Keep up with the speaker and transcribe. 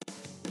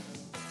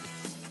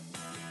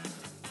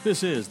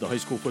This is the High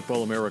School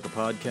Football America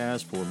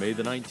podcast for May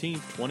the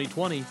 19th,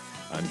 2020.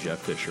 I'm Jeff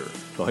Fisher.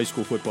 The High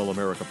School Football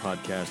America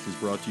podcast is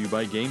brought to you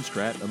by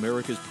GameStrat,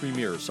 America's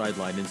premier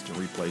sideline instant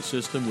replay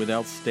system with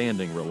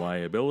outstanding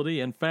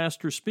reliability and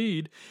faster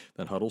speed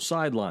than Huddle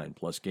Sideline.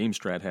 Plus,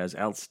 GameStrat has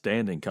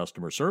outstanding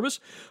customer service,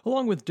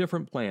 along with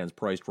different plans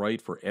priced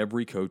right for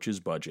every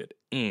coach's budget.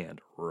 And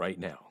right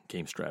now,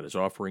 GameStrat is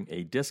offering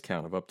a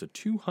discount of up to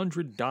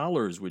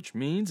 $200, which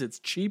means it's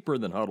cheaper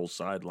than Huddle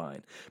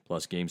Sideline.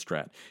 Plus,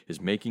 GameStrat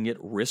is making it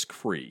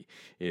risk-free.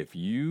 If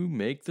you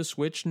make the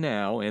switch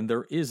now and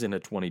there isn't a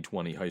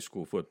 2020 high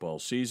school football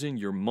season,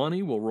 your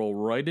money will roll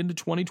right into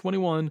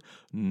 2021.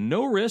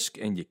 No risk,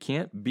 and you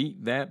can't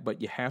beat that,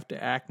 but you have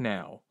to act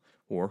now,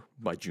 or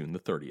by June the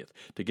 30th.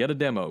 To get a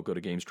demo, go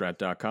to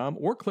GameStrat.com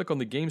or click on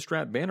the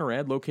GameStrat banner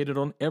ad located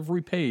on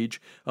every page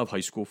of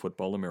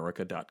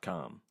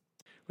HighSchoolFootballAmerica.com.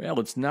 Well,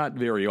 it's not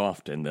very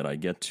often that I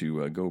get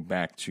to go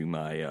back to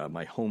my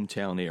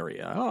hometown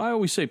area. I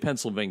always say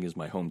Pennsylvania is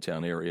my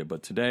hometown area,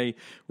 but today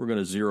we're going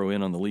to zero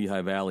in on the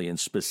Lehigh Valley and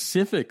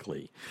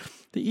specifically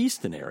the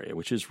Easton area,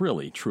 which is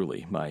really,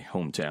 truly my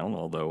hometown,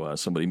 although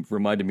somebody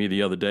reminded me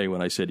the other day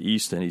when I said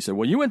Easton, he said,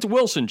 well, you went to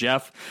Wilson,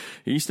 Jeff.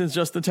 Easton's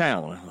just the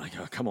town. I'm like,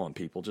 oh, come on,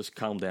 people, just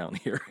calm down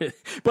here.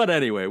 But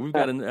anyway, we've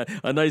got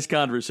a nice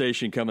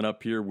conversation coming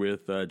up here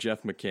with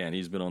Jeff McCann.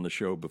 He's been on the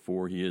show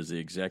before. He is the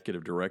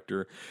executive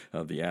director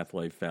of the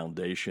AthLife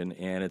Foundation,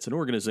 and it's an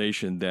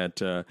organization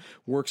that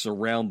works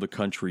around the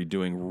country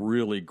doing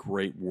really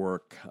great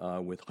work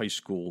with high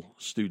school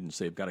students.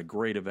 They've got a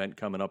great event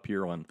coming up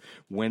here on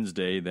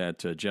Wednesday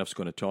that Jeff's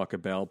going to talk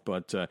about.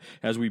 But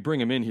as we bring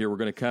him in here, we're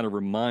going to kind of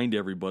remind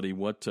everybody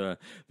what the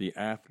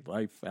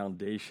AthLife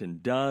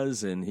Foundation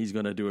does, and he's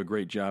going to do a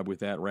great job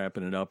with that,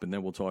 wrapping it up. And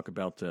then we'll talk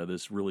about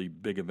this really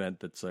big event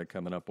that's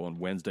coming up on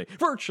Wednesday,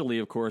 virtually,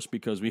 of course,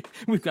 because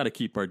we've got to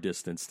keep our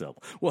distance still.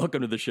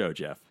 Welcome to the show,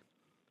 Jeff.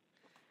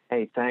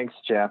 Hey, thanks,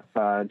 Jeff.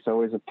 It's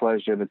always a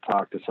pleasure to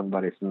talk to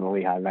somebody from the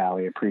Lehigh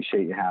Valley.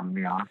 Appreciate you having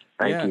me on.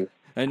 Thank you.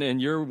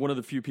 And you're one of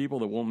the few people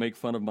that won't make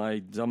fun of my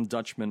dumb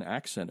Dutchman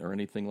accent or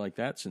anything like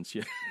that, since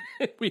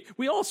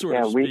we all sort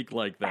of speak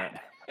like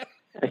that.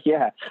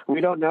 Yeah, we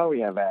don't know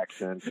we have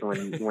accents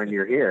when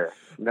you're here.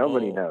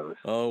 Nobody knows.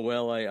 Oh,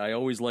 well, I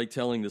always like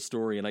telling the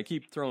story, and I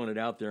keep throwing it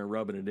out there and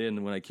rubbing it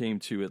in. When I came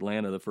to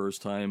Atlanta the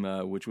first time,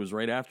 which was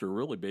right after,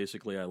 really,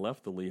 basically, I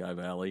left the Lehigh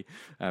Valley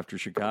after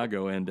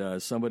Chicago,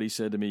 and somebody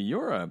said to me,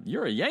 you're a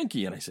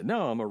Yankee. And I said,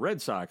 no, I'm a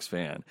Red Sox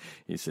fan.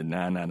 He said, no,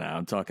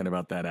 I'm talking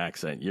about that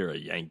accent. You're a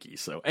Yankee.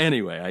 So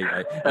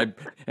anyway,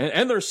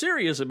 and they're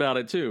serious about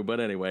it, too. But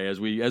anyway,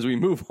 as we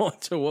move on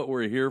to what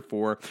we're here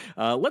for,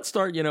 let's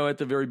start, at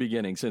the very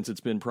beginning. Since it's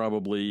been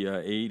probably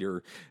 8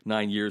 or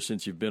 9 years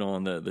since you've been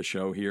on the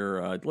show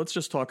here, let's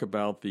just talk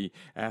about the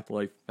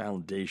AthLife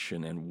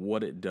Foundation and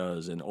what it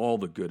does and all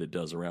the good it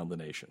does around the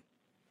nation.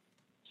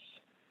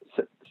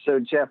 So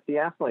Jeff, the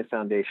AthLife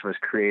Foundation was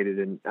created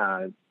in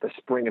the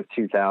spring of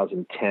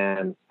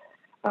 2010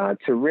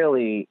 to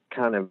really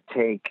kind of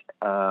take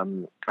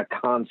a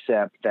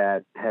concept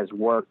that has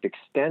worked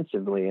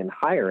extensively in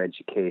higher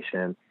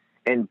education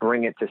and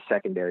bring it to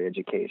secondary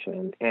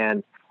education.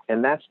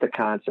 And that's the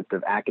concept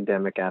of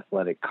academic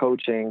athletic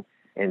coaching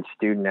and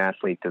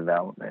student-athlete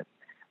development.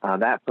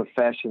 That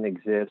profession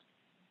exists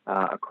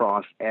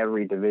across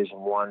every Division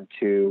I,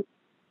 II,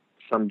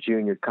 some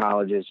junior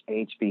colleges,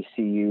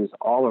 HBCUs,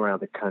 all around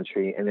the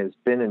country, and has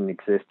been in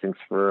existence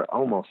for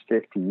almost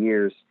 50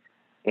 years.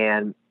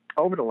 And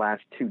over the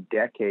last 2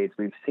 decades,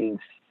 we've seen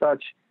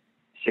such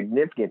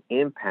significant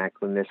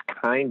impact when this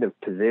kind of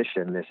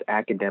position, this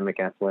academic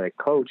athletic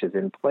coach, is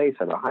in place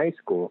at a high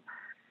school.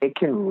 It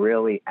can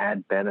really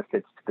add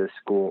benefits to the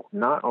school,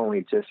 not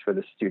only just for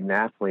the student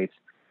athletes,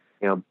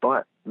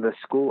 but the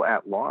school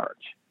at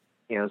large.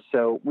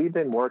 So we've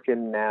been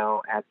working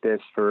now at this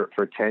for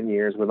 10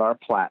 years with our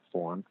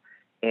platform,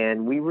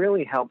 and we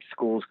really help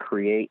schools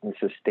create and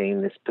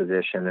sustain this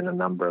position in a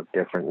number of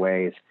different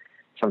ways.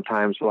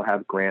 Sometimes we'll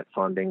have grant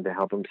funding to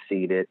help them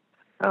seed it,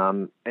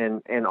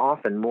 and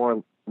often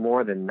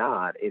more than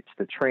not, it's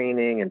the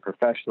training and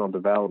professional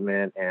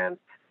development and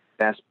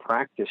best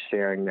practice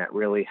sharing that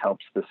really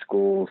helps the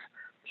schools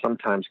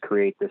sometimes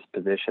create this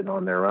position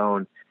on their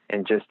own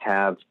and just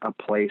have a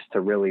place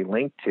to really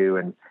link to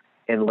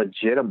and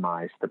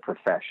legitimize the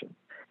profession.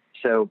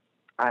 So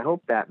I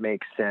hope that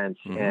makes sense.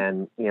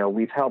 Mm-hmm. And,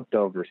 we've helped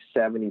over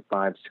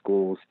 75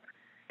 schools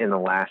in the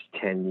last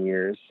 10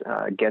 years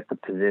get the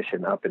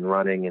position up and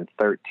running in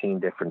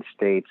 13 different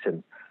states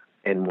and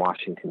in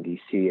Washington,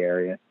 D.C.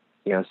 area.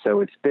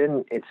 So it's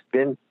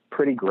been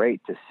pretty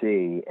great to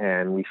see,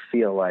 and we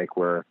feel like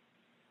we're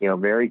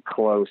very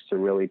close to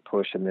really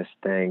pushing this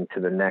thing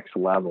to the next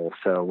level.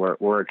 So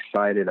we're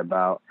excited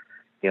about,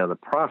 the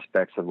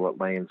prospects of what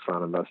lay in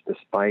front of us,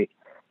 despite,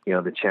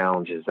 the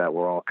challenges that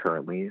we're all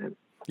currently in.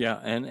 Yeah,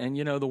 and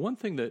the one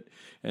thing that,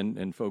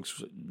 and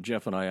folks,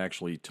 Jeff and I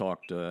actually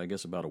talked, I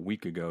guess about a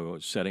week ago,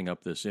 setting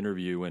up this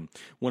interview, and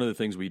one of the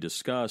things we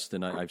discussed,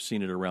 and I've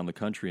seen it around the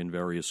country in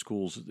various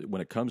schools,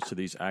 when it comes to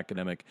these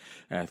academic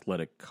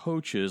athletic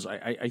coaches,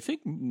 I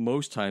think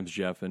most times,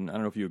 Jeff, and I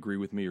don't know if you agree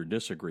with me or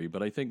disagree,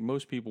 but I think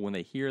most people, when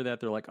they hear that,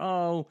 they're like,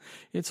 oh,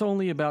 it's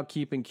only about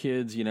keeping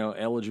kids,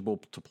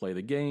 eligible to play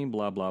the game,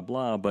 blah, blah,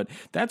 blah, but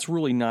that's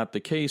really not the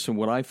case, and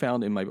what I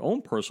found in my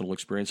own personal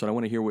experience, and I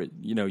want to hear what,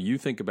 you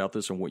think about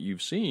this and what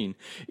you've seen,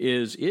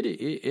 is it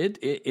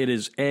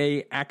is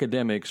A,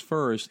 academics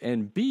first,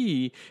 and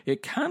B,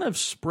 it kind of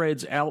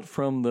spreads out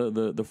from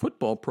the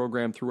football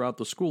program throughout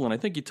the school. And I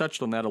think you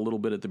touched on that a little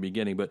bit at the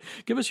beginning, but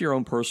give us your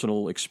own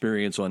personal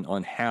experience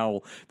on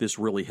how this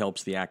really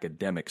helps the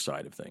academic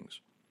side of things.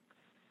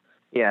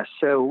 Yeah,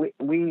 so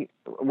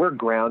we're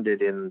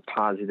grounded in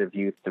positive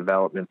youth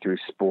development through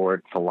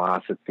sport,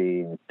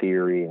 philosophy, and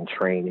theory, and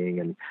training.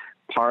 And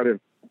part of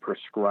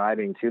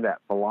prescribing to that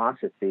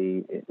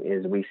philosophy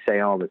is, we say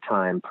all the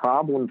time,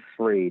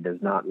 problem-free does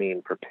not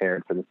mean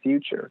prepared for the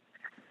future.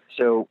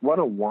 So what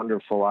a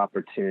wonderful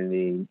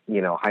opportunity,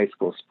 high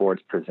school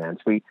sports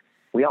presents. We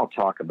all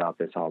talk about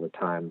this all the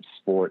time.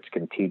 Sports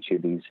can teach you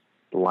these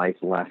life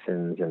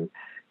lessons, and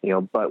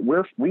but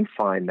we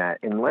find that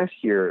unless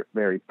you're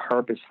very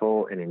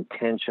purposeful and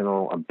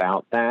intentional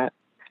about that,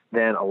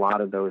 then a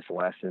lot of those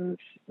lessons,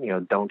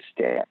 don't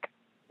stick.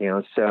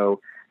 So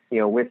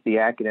with the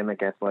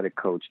academic athletic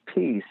coach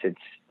piece,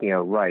 it's,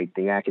 right,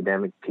 the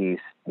academic piece,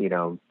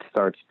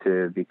 starts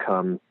to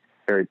become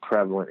very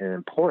prevalent and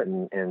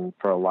important. And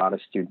for a lot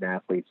of student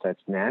athletes,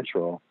 that's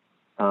natural.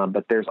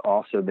 But there's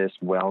also this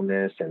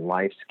wellness and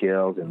life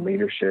skills and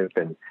leadership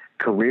and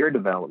career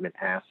development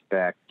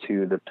aspect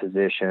to the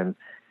position,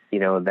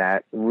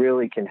 that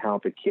really can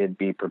help a kid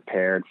be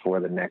prepared for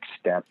the next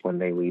step when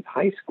they leave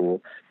high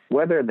school,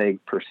 whether they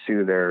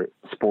pursue their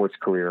sports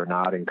career or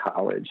not in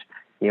college.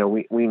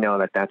 We know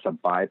that that's a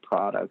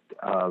byproduct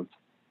of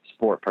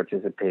sport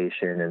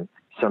participation and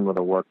some of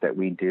the work that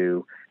we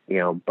do,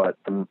 but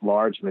the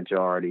large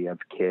majority of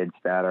kids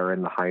that are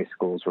in the high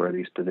schools where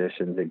these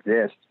positions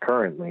exist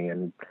currently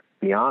and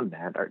beyond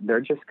that,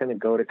 they're just going to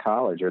go to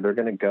college, or they're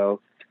going to go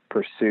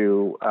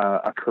pursue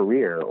a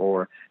career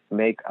or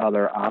make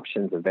other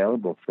options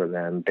available for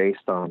them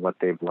based on what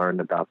they've learned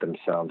about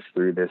themselves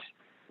through this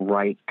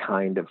right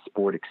kind of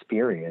sport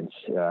experience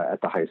at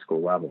the high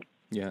school level.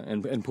 Yeah,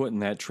 and putting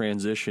that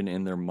transition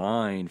in their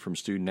mind from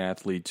student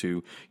athlete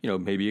to,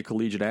 maybe a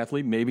collegiate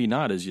athlete, maybe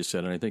not, as you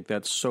said. And I think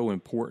that's so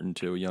important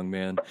to a young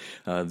man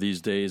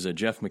these days.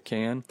 Jeff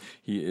McCann,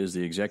 he is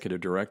the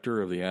executive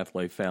director of the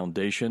AthLife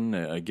Foundation,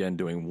 again,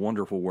 doing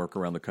wonderful work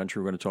around the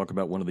country. We're going to talk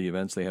about one of the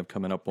events they have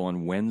coming up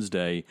on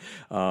Wednesday.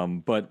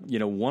 But,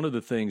 one of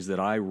the things that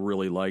I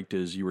really liked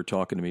is you were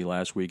talking to me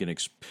last week and,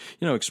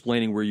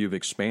 explaining where you've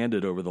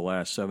expanded over the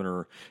last 7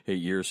 or 8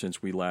 years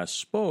since we last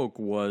spoke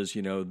was,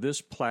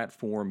 this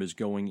platform is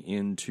going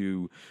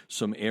into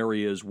some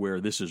areas where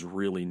this is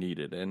really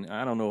needed. And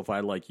I don't know if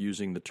I like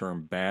using the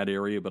term bad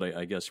area, but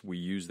I guess we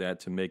use that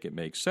to make it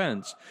make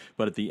sense.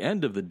 But at the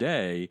end of the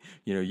day,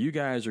 you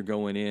guys are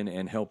going in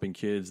and helping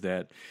kids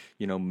that,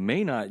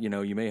 may not,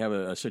 you may have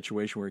a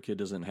situation where a kid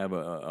doesn't have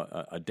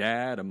a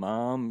dad, a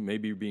mom,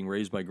 maybe being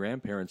raised by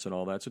grandparents and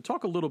all that. So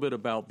talk a little bit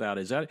about that.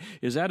 Is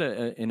that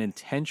an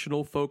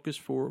intentional focus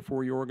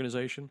for your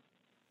organization?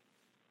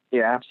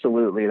 Yeah,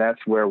 absolutely.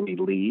 That's where we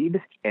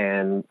lead,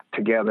 and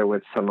together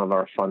with some of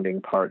our funding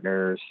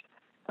partners,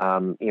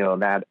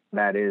 that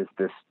is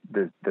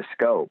the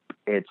scope.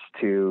 It's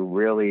to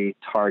really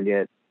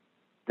target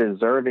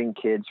deserving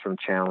kids from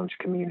challenged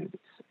communities,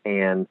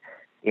 and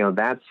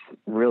that's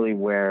really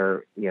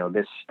where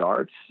this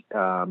starts.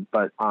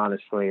 But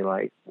honestly,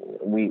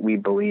 we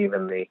believe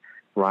in the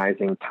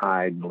rising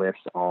tide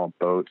lifts all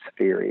boats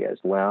theory as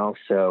well.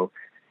 So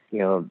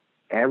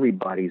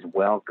everybody's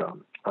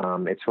welcome.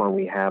 It's when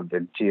we have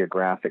the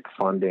geographic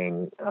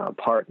funding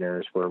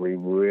partners where we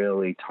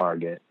really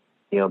target,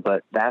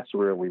 but that's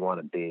where we want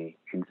to be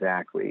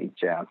exactly,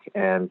 Jeff.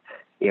 And,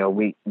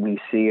 we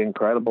see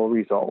incredible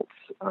results.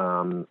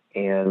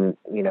 And,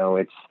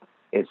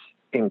 it's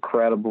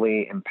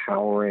incredibly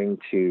empowering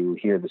to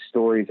hear the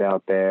stories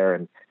out there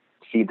and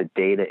see the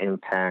data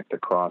impact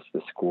across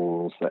the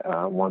schools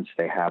once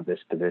they have this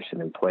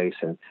position in place.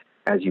 And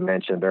as you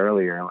mentioned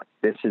earlier,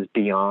 this is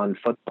beyond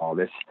football.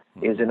 This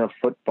isn't a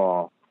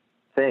football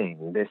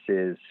thing. This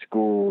is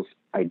schools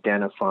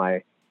identify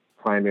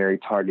primary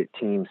target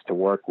teams to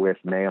work with,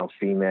 male,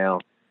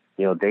 female.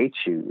 They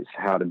choose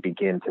how to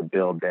begin to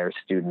build their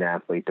student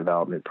athlete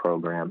development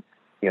program,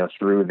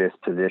 through this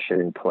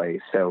position in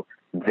place. So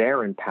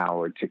they're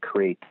empowered to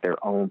create their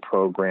own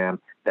program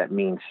that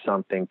means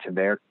something to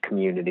their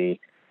community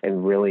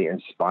and really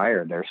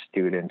inspire their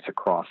students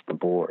across the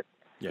board.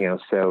 Yeah.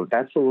 So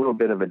that's a little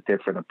bit of a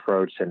different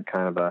approach than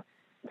kind of a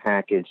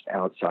packaged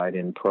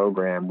outside-in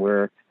program.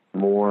 We're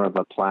more of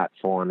a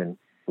platform, and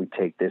we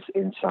take this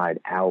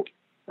inside-out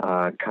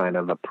kind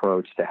of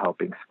approach to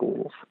helping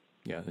schools.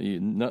 Yeah,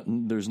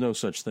 there's no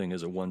such thing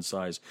as a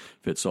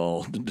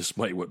one-size-fits-all,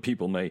 despite what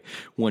people may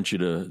want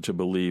you to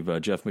believe.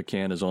 Jeff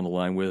McCann is on the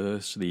line with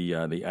us, the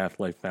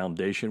AthLife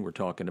Foundation. We're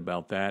talking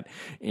about that.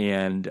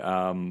 And,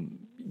 and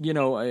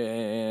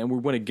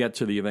we're going to get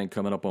to the event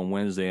coming up on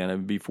Wednesday.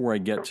 And before I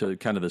get to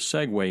kind of the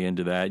segue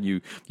into that, you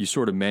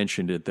sort of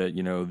mentioned it that,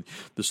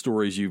 the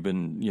stories you've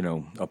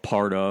been, a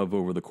part of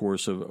over the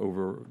course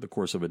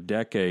of a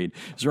decade.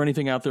 Is there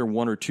anything out there,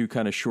 one or two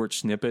kind of short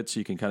snippets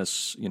you can kind of,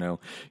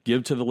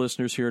 give to the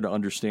listeners here to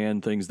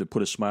understand things that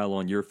put a smile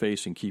on your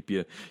face and keep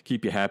you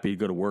happy to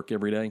go to work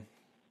every day?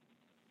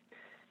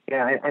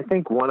 Yeah, I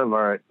think one of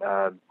our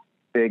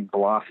big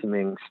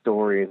blossoming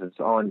stories that's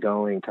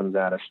ongoing comes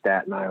out of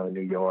Staten Island,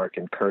 New York,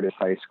 and Curtis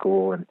High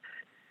School. And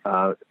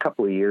a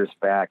couple of years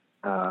back,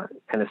 an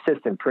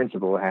assistant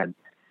principal had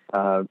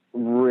come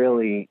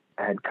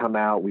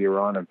out. We were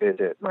on a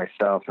visit,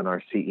 myself and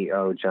our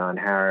CEO, John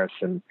Harris,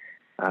 and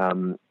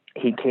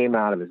he came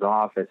out of his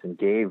office and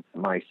gave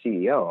my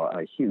CEO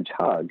a huge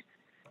hug.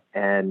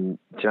 And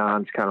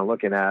John's kind of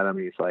looking at him.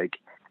 He's like,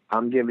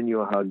 I'm giving you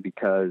a hug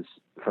because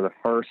for the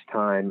first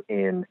time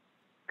in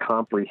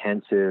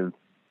comprehensive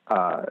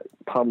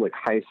public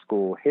high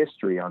school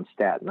history on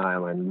Staten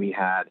Island, we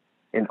had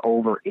an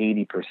over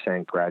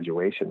 80%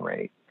 graduation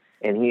rate.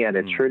 And he had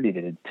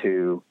attributed it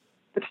to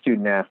the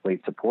student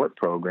athlete support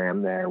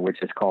program there,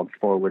 which is called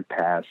Forward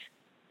Pass,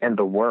 and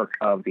the work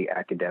of the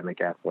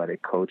academic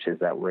athletic coaches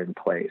that were in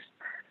place.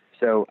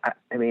 So,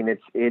 I mean,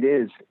 it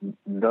is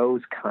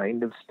those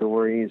kind of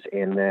stories.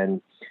 And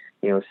then,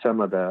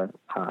 some of the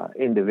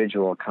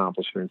individual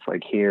accomplishments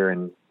like here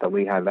in the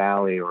Lehigh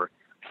Valley or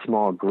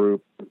small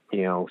group,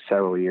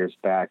 several years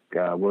back,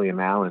 William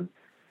Allen,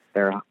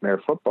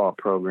 their football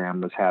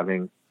program was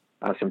having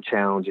some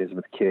challenges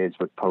with kids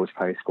with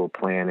post-high school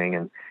planning.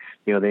 And,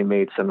 they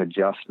made some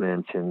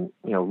adjustments and,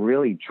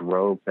 really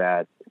drove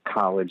that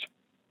college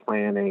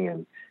planning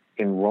and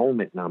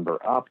enrollment number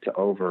up to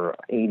over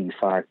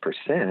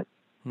 85%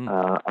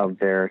 of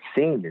their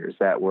seniors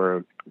that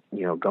were,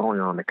 going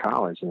on to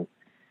college. And,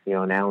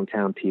 in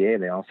Allentown, PA,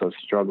 they also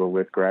struggle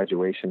with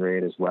graduation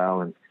rate as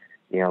well. And,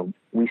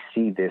 we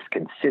see this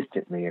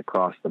consistently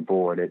across the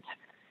board. It's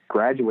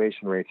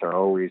graduation rates are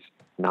always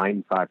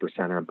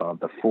 95% or above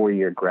the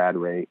 4-year grad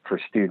rate for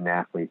student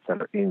athletes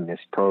that are in this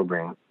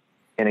program.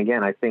 And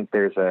again, I think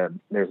there's a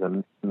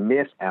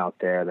myth out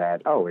there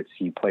that, it's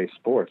you play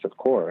sports, of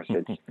course.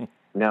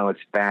 No, it's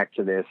back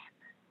to this.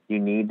 You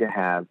need to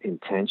have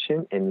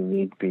intention and you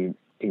need to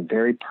be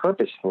very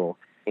purposeful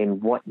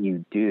in what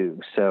you do.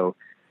 So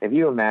if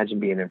you imagine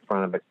being in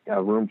front of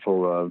a room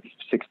full of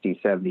 60,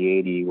 70,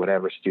 80,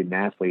 whatever student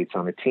athletes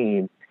on a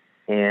team,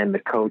 and the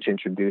coach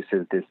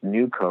introduces this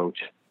new coach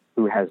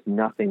who has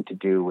nothing to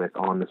do with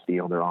on the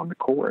field or on the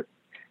court,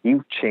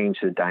 you've changed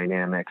the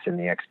dynamics and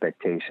the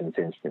expectations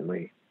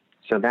instantly.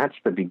 So that's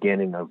the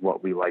beginning of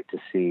what we like to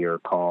see or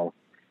call,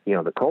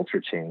 the culture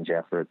change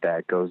effort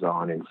that goes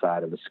on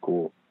inside of the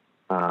school,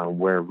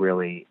 where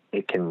really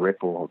it can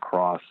ripple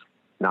across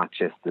not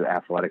just the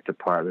athletic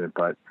department,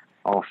 but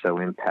also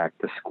impact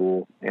the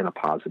school in a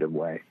positive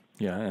way.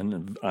 Yeah,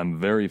 and I'm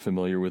very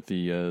familiar with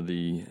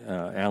the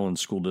Allen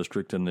School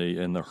District and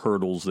the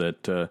hurdles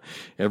that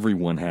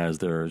everyone has,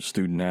 their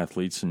student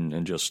athletes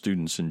and just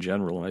students in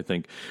general. And I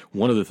think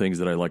one of the things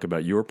that I like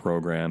about your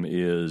program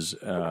is,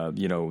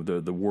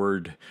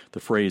 the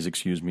phrase,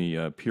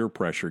 peer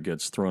pressure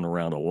gets thrown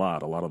around a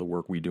lot. A lot of the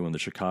work we do in the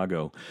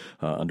Chicago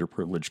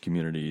underprivileged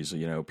communities,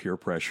 peer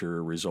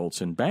pressure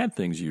results in bad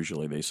things.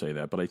 Usually they say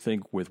that, but I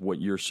think with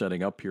what you're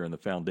setting up here in the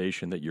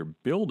foundation that you're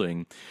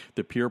building,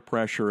 the peer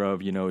pressure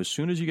of as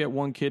soon as you get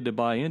one kid to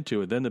buy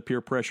into it, then the peer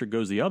pressure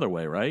goes the other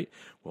way, right?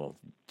 Well,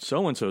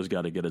 so-and-so's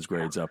got to get his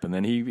grades up, and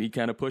then he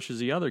kind of pushes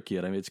the other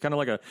kid. I mean, it's kind of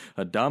like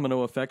a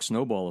domino effect,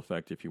 snowball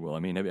effect, if you will. I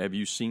mean, have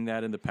you seen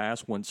that in the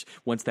past once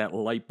that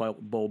light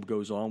bulb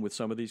goes on with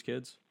some of these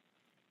kids?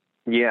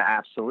 Yeah,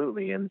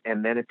 absolutely. And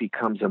then it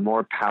becomes a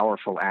more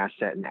powerful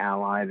asset and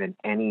ally than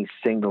any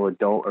single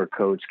adult or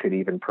coach could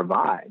even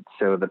provide.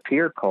 So the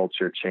peer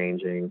culture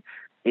changing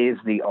is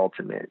the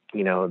ultimate,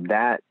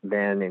 that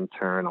then in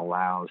turn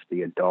allows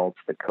the adults,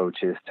 the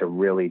coaches to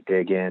really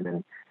dig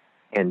in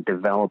and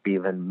develop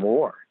even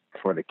more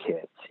for the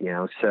kids,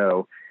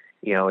 so,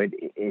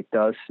 it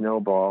does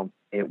snowball,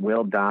 it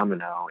will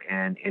domino,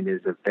 and it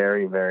is a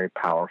very, very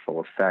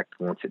powerful effect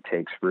once it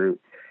takes root.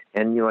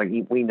 And,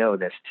 we know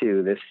this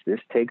too, this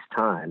takes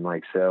time. I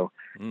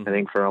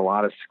think for a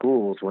lot of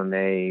schools, when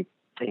they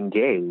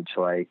engage,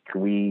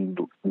 we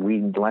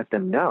let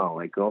them know,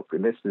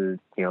 this is,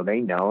 they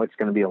know it's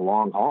going to be a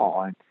long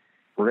haul and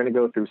we're going to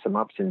go through some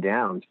ups and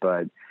downs,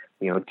 but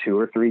 2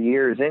 or 3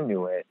 years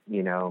into it,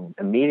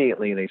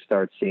 immediately they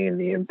start seeing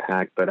the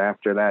impact. But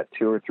after that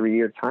 2 or 3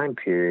 year time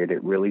period,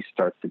 it really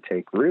starts to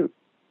take root.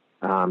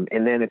 And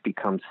then it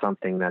becomes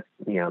something that,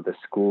 the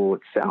school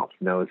itself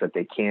knows that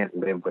they can't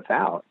live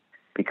without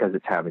because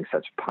it's having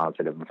such a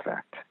positive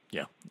effect.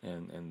 Yeah,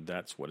 and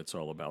that's what it's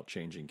all about,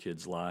 changing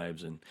kids'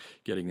 lives and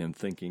getting them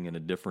thinking in a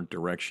different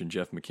direction.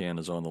 Jeff McCann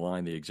is on the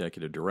line, the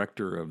executive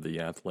director of the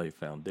AthLife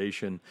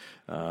Foundation.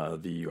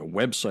 The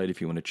website,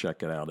 if you want to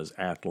check it out, is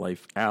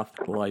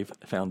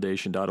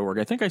athlifefoundation.org.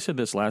 I think I said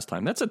this last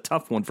time. That's a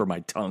tough one for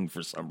my tongue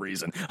for some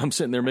reason. I'm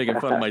sitting there making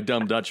fun of my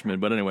dumb Dutchman.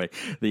 But anyway,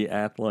 the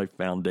AthLife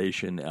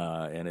Foundation,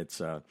 and it's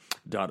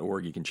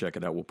 .org. You can check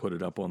it out. We'll put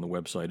it up on the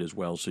website as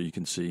well so you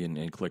can see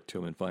and click to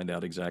them and find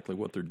out exactly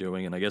what they're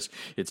doing. And I guess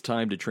it's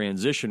time to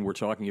transition. We're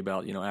talking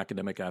about,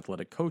 academic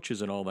athletic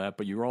coaches and all that,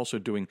 but you're also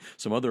doing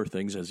some other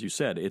things. As you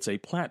said, it's a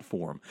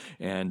platform.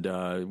 And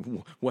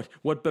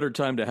what better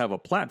time to have a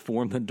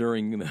platform than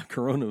during the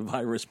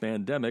coronavirus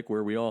pandemic,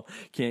 where we all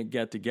can't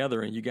get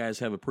together? And you guys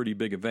have a pretty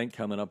big event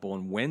coming up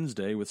on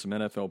Wednesday with some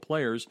NFL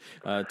players.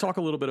 Talk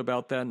a little bit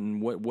about that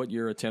and what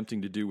you're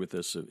attempting to do with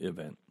this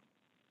event.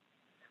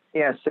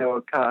 Yeah,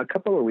 so a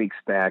couple of weeks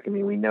back,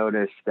 we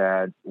noticed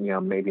that,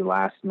 maybe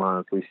last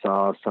month we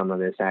saw some of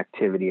this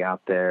activity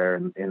out there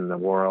in the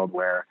world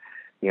where,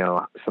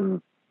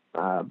 some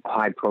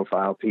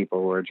high-profile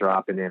people were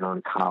dropping in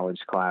on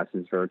college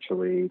classes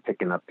virtually,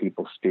 picking up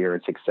people's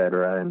spirits, et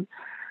cetera. And,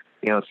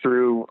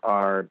 through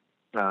our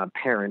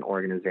parent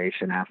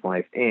organization,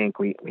 AthLife Inc.,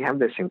 we have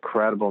this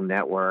incredible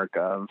network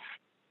of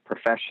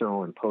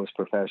professional and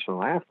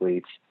post-professional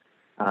athletes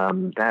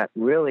that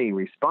really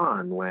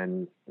respond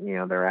when,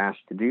 they're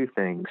asked to do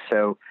things.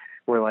 So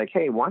we're like,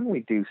 hey, why don't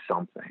we do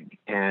something?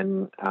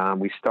 And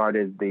we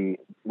started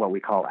what we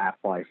call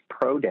AthLife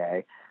Pro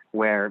Day,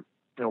 where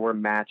we're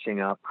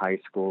matching up high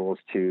schools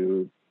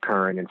to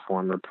current and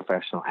former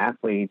professional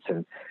athletes,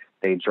 and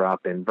they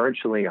drop in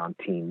virtually on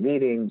team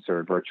meetings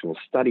or virtual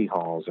study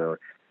halls or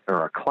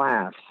a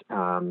class.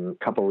 A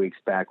couple of weeks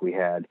back, we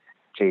had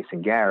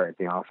Jason Garrett,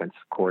 the offensive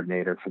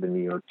coordinator for the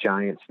New York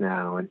Giants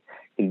now, and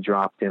he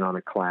dropped in on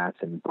a class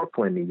in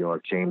Brooklyn, New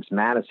York, James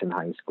Madison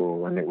High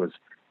School, and it was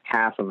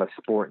half of a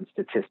sport and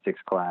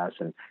statistics class,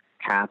 and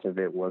half of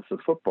it was the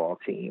football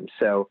team.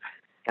 So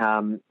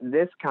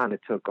this kind of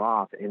took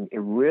off, and it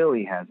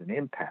really has an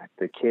impact.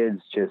 The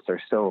kids just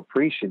are so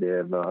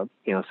appreciative of,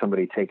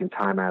 somebody taking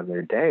time out of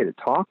their day to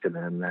talk to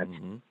them. That's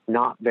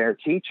not their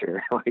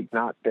teacher,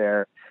 not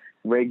their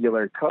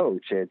regular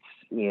coach. It's,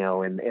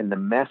 and the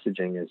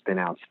messaging has been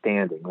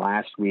outstanding.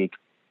 Last week,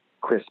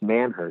 Chris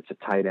Manhertz, a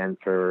tight end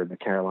for the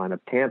Carolina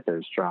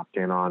Panthers, dropped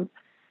in on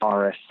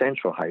RS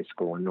Central High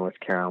School in North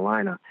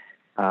Carolina.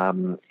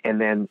 And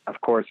then,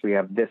 of course, we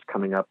have this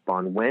coming up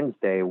on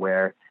Wednesday,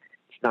 where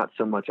it's not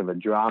so much of a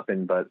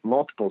drop-in, but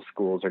multiple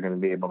schools are going to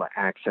be able to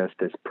access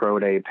this Pro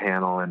Day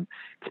panel, and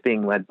it's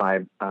being led by,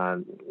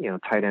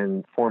 tight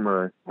end,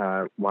 former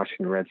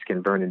Washington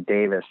Redskin Vernon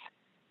Davis,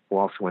 who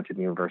also went to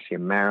the University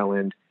of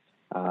Maryland.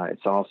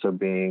 It's also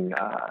being,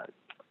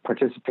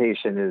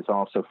 participation is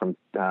also from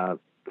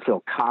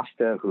Phil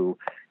Costa, who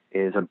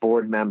is a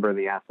board member of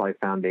the AthLife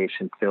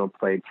Foundation. Phil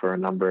played for a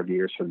number of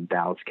years for the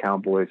Dallas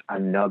Cowboys,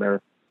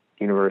 another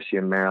University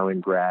of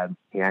Maryland grad.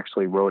 He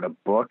actually wrote a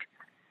book,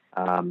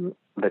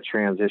 The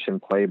Transition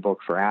Playbook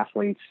for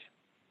Athletes,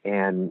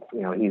 and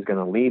he's going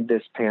to lead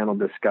this panel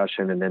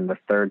discussion. And then the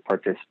third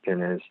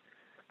participant is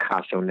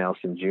Casso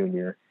Nelson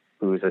Jr.,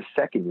 who's a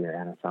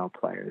second-year NFL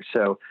player.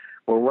 So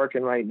we're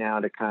working right now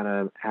to kind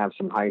of have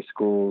some high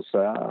schools,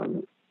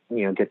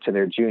 get to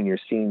their junior,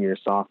 senior,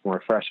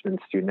 sophomore, freshman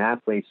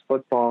student-athletes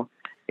football.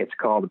 It's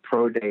called the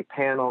Pro Day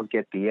Panel,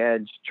 Get the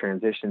Edge,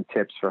 Transition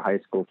Tips for High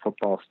School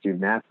Football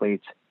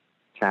Student-Athletes.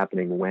 It's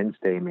happening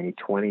Wednesday, May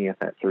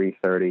 20th at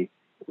 3:30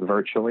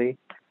 virtually.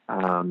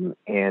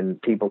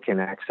 And people can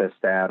access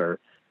that or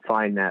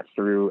find that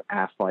through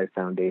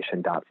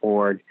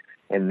athlifefoundation.org.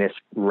 And this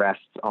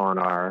rests on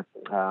our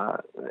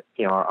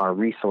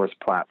resource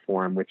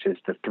platform, which is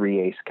the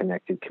 3ACE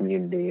Connected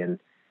Community. And,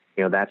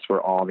 that's where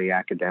all the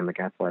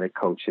academic athletic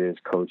coaches,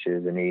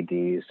 and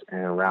ADs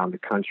and around the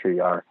country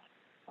are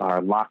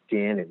locked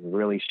in and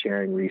really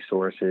sharing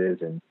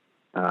resources and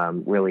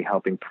really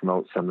helping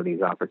promote some of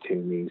these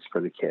opportunities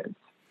for the kids.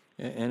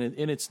 And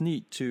it's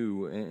neat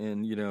too,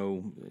 and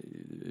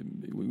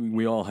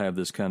we all have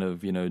this kind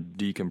of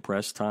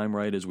decompressed time,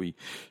 right, as we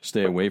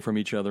stay away from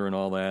each other and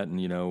all that. And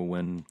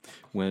when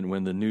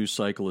the news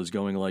cycle is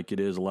going like it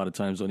is, a lot of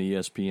times on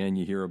ESPN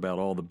you hear about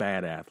all the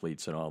bad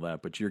athletes and all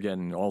that, but you're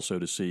getting also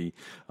to see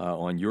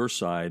on your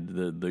side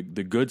the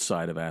good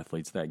side of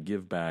athletes, that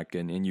give back.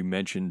 And you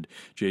mentioned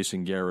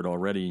Jason Garrett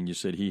already, and you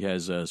said he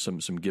has some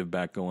give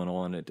back going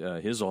on at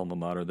his alma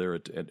mater there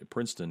at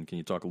Princeton. Can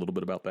you talk a little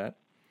bit about that?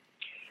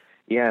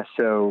 Yeah,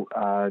 so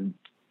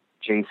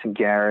Jason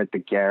Garrett,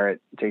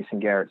 Jason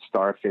Garrett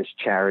Starfish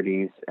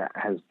Charities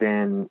has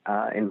been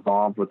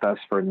involved with us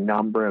for a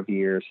number of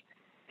years.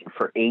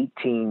 For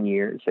 18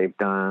 years, they've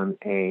done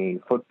a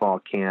football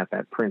camp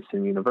at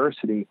Princeton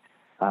University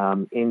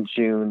in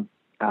June,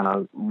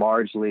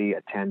 largely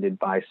attended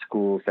by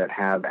schools that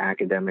have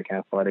academic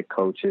athletic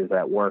coaches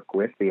that work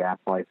with the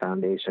AthLife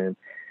Foundation.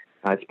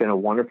 It's been a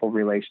wonderful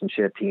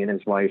relationship. He and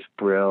his wife,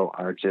 Brill,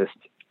 are just,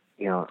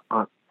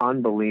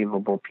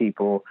 unbelievable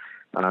people,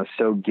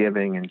 so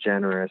giving and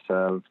generous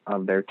of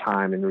their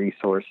time and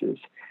resources.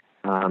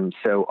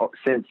 So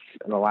since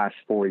the last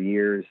 4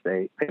 years,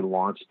 they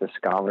launched a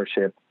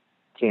scholarship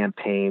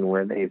campaign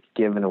where they've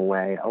given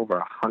away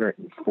over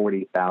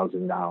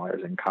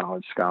 $140,000 in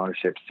college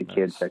scholarships to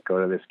kids that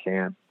go to this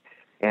camp.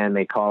 And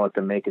they call it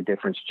the Make a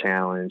Difference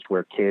Challenge,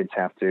 where kids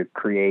have to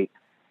create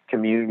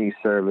community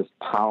service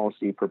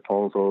policy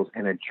proposals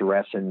and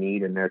address a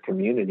need in their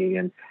community.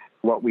 And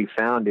what we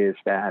found is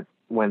that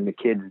when the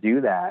kids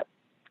do that,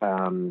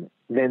 then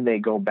they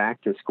go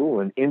back to school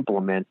and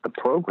implement the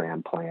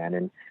program plan.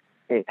 And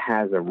it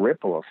has a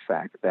ripple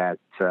effect that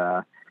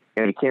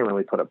you can't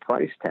really put a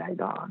price tag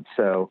on.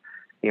 So,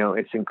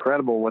 it's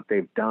incredible what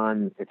they've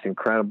done. It's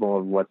incredible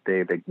what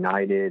they've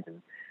ignited.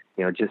 And,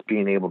 just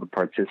being able to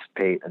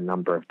participate in a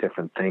number of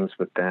different things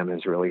with them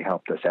has really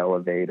helped us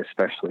elevate,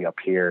 especially up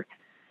here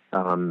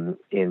in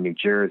New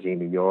Jersey,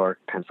 New York,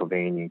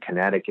 Pennsylvania, and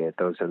Connecticut.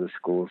 Those are the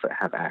schools that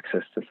have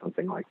access to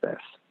something like this.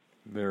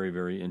 Very,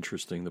 very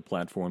interesting, the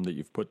platform that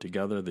you've put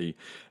together, the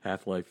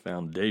AthLife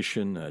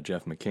Foundation.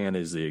 Jeff McCann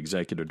is the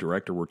executive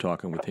director. We're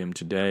talking with him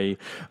today.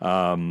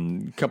 A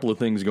couple of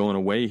things going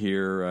away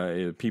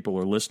here. People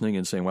are listening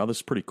and saying, wow, this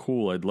is pretty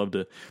cool. I'd love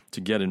to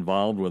get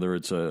involved, whether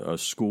it's a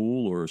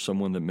school or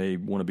someone that may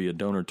want to be a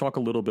donor. Talk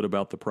a little bit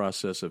about the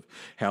process of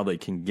how they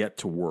can get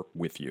to work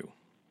with you.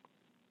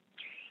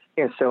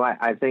 Yeah, so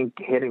I think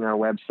hitting our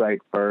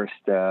website first,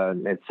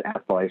 it's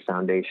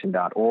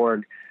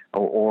athlifefoundation.org.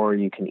 Or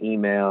you can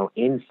email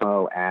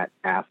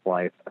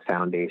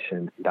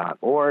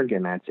info@athlifefoundation.org,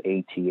 and that's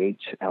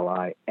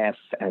ATHLIF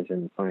as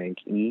in Frank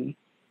E,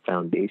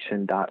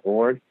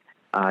 foundation.org.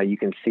 You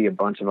can see a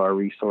bunch of our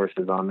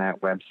resources on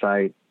that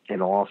website.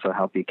 It'll also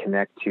help you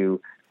connect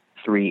to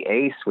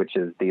 3ACE, which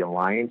is the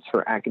Alliance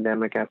for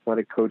Academic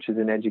Athletic Coaches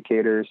and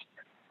Educators,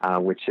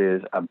 which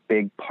is a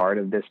big part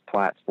of this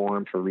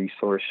platform for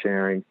resource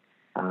sharing.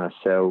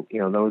 So,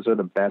 those are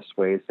the best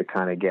ways to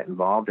kind of get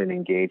involved and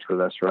engage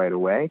with us right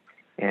away.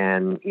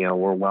 And,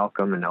 we're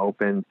welcome and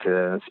open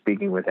to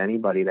speaking with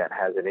anybody that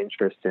has an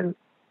interest in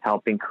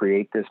helping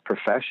create this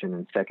profession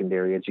in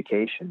secondary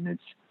education.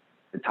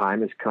 The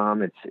time has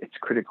come. It's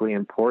critically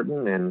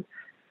important. And,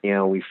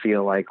 we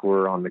feel like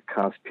we're on the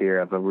cusp here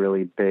of a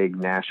really big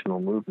national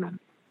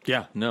movement.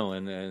 Yeah, no,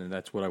 and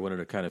that's what I wanted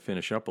to kind of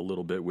finish up a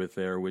little bit with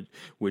there,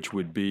 which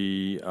would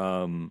be,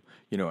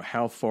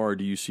 how far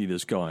do you see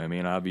this going? I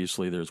mean,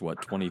 obviously, there's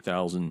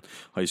 20,000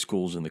 high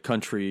schools in the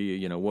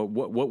country.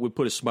 What would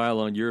put a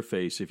smile on your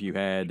face if you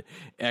had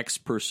X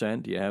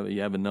percent? Do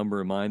you have a number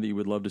in mind that you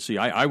would love to see?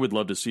 I would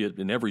love to see it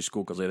in every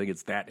school because I think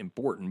it's that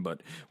important.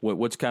 But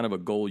what's kind of a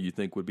goal you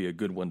think would be a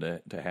good one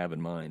to have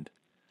in mind?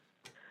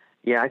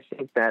 Yeah, I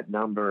think that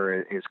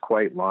number is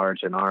quite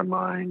large in our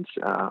minds,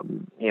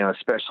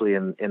 especially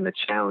in the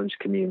challenge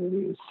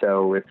communities.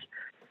 So if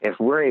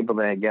we're able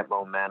to get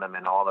momentum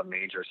in all the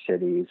major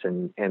cities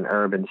and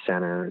urban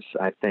centers,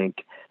 I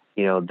think,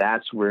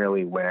 that's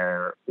really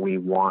where we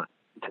want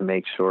to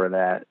make sure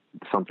that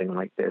something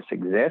like this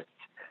exists,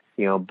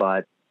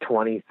 but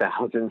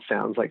 20,000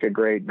 sounds like a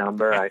great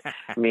number. I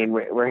mean,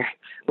 we're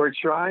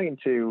trying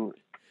to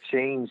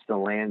change the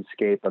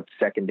landscape of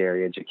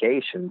secondary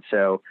education.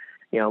 So,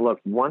 look,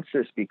 once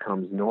this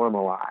becomes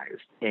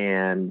normalized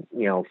and,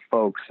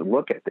 folks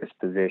look at this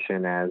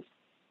position as,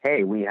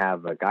 hey, we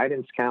have a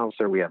guidance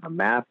counselor, we have a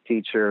math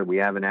teacher, we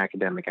have an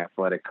academic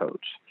athletic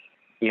coach,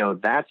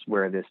 that's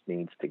where this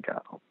needs to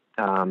go.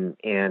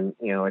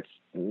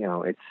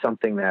 It's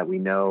something that we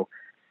know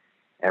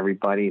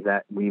everybody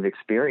that we've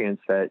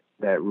experienced that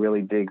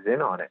really digs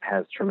in on it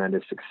has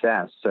tremendous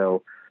success.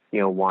 So,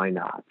 why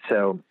not?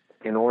 So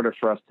in order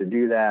for us to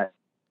do that,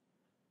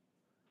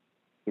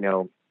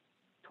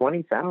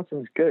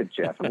 20,000 is good,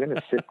 Jeff. I'm going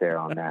to sit there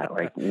on that.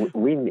 Like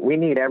we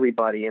need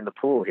everybody in the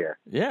pool here.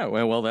 Yeah,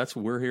 well,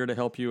 we're here to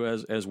help you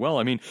as well.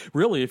 I mean,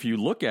 really, if you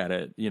look at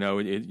it,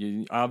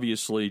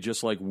 obviously,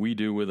 just like we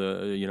do with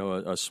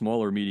a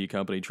smaller media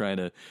company trying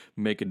to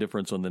make a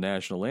difference on the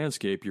national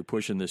landscape, you're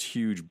pushing this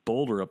huge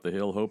boulder up the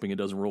hill, hoping it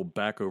doesn't roll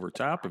back over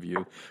top of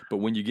you. But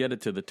when you get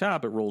it to the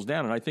top, it rolls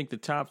down. And I think the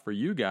top for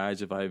you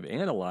guys, if I've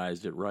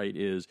analyzed it right,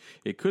 is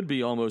it could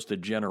be almost a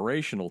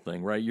generational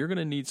thing, right? You're going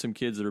to need some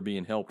kids that are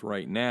being helped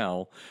right now.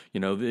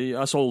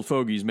 Us old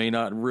fogies may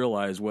not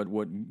realize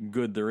what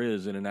good there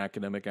is in an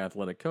academic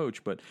athletic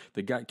coach, but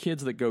the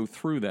kids that go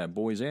through that,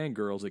 boys and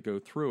girls that go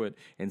through it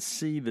and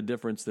see the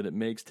difference that it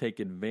makes, take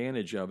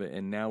advantage of it,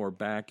 and now are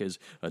back as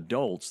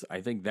adults,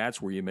 I think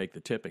that's where you make the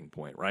tipping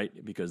point, right?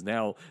 Because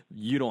now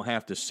you don't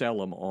have to sell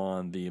them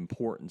on the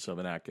importance of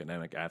an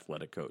academic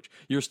athletic coach.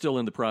 You're still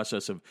in the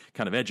process of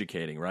kind of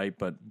educating, right?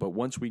 But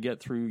once we get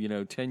through,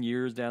 10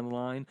 years down the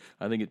line,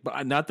 I think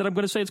not that I'm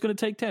going to say it's going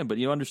to take 10, but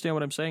you understand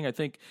what I'm saying? I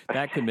think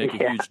that could make a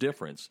huge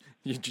difference.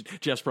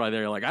 Jeff's probably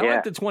there like, I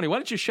like the 20. Why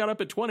don't you shut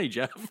up at 20,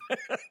 Jeff?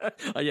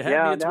 You had me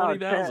at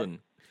 20,000.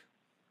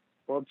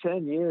 Well,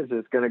 10 years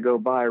is going to go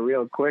by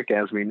real quick,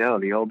 as we know.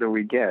 The older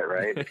we get,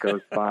 right? It goes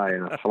by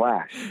in a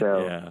flash.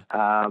 So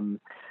I'm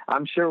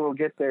sure we'll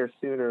get there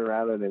sooner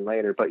rather than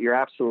later. But you're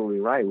absolutely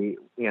right. We,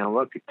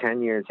 look at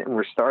 10 years, and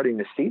we're starting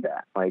to see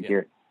that. Like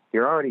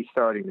you're already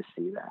starting to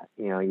see that.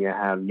 You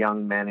have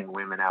young men and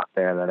women out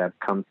there that have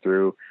come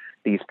through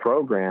these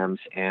programs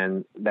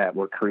and that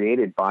were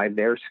created by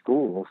their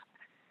schools.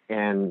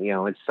 And,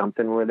 it's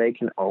something where they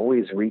can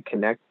always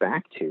reconnect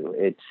back to.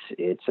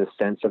 It's a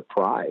sense of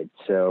pride.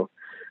 So,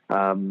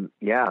 I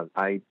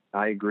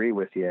agree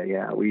with you.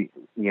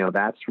 Yeah,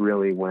 that's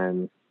really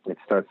when it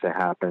starts to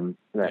happen,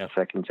 that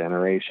second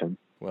generation.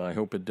 Well, I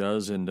hope it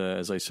does. And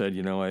as I said,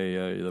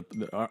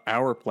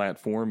 our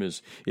platform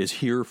is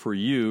here for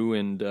you.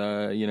 And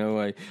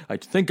I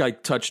think I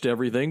touched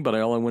everything, but I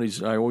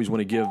always want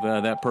to give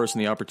that person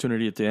the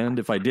opportunity at the end.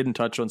 If I didn't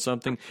touch on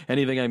something,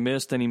 anything I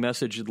missed, any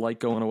message you'd like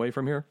going away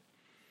from here?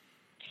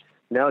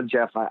 No,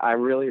 Jeff, I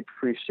really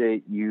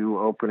appreciate you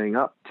opening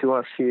up to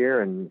us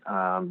here and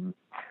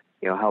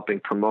helping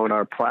promote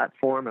our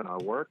platform and our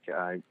work.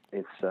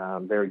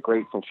 I'm very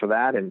grateful for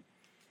that. And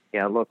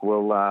look,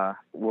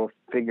 we'll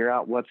figure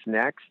out what's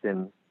next,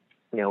 and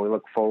we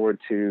look forward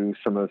to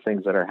some of the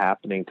things that are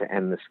happening to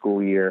end the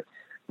school year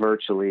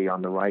virtually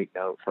on the right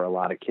note for a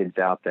lot of kids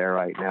out there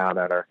right now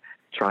that are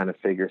trying to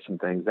figure some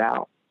things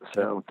out.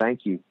 So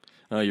thank you.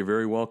 You're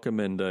very welcome,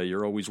 and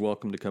you're always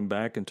welcome to come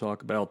back and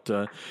talk about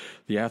the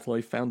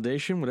AthLife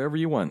Foundation, whatever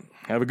you want.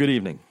 Have a good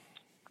evening.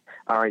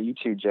 All right, you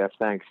too, Jeff.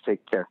 Thanks.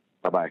 Take care.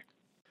 Bye-bye.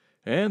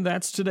 And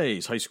that's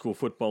today's High School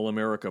Football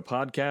America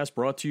podcast,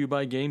 brought to you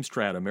by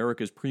GameStrat,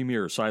 America's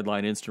premier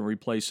sideline instant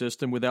replay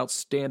system with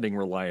outstanding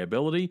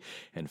reliability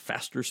and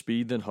faster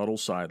speed than Huddle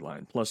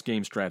Sideline. Plus,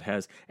 GameStrat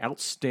has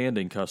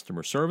outstanding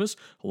customer service,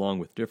 along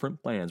with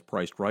different plans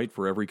priced right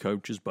for every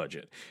coach's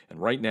budget. And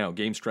right now,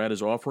 GameStrat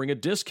is offering a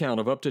discount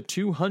of up to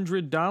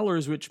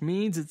 $200, which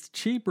means it's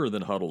cheaper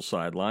than Huddle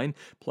Sideline.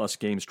 Plus,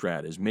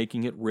 GameStrat is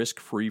making it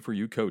risk-free for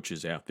you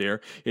coaches out there.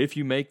 If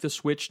you make the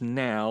switch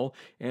now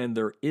and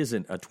there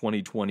isn't a 2020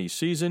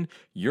 season,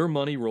 your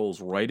money rolls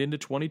right into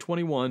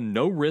 2021.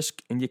 No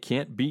risk, and you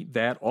can't beat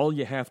that. All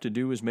you have to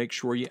do is make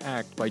sure you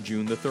act by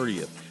June the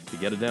 30th. To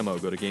get a demo,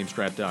 go to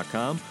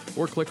GameStrat.com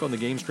or click on the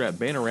GameStrat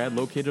banner ad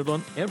located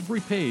on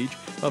every page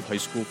of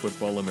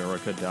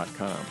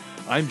HighSchoolFootballAmerica.com.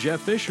 I'm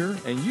Jeff Fisher,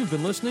 and you've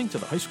been listening to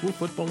the High School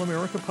Football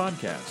America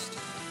podcast.